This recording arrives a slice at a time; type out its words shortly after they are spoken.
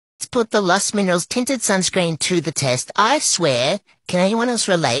Let's put the Lust Minerals tinted sunscreen to the test. I swear, can anyone else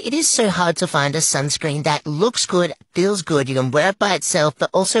relate? It is so hard to find a sunscreen that looks good, feels good. You can wear it by itself,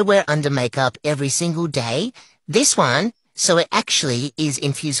 but also wear under makeup every single day. This one, so it actually is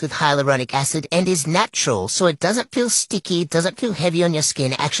infused with hyaluronic acid and is natural, so it doesn't feel sticky, doesn't feel heavy on your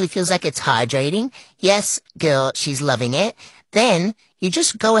skin. It actually feels like it's hydrating. Yes, girl, she's loving it. Then you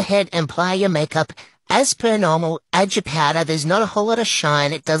just go ahead and apply your makeup as per normal. Add your powder. There's not a whole lot of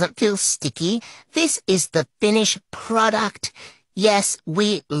shine. It doesn't feel sticky. This is the finished product. Yes,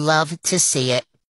 we love to see it.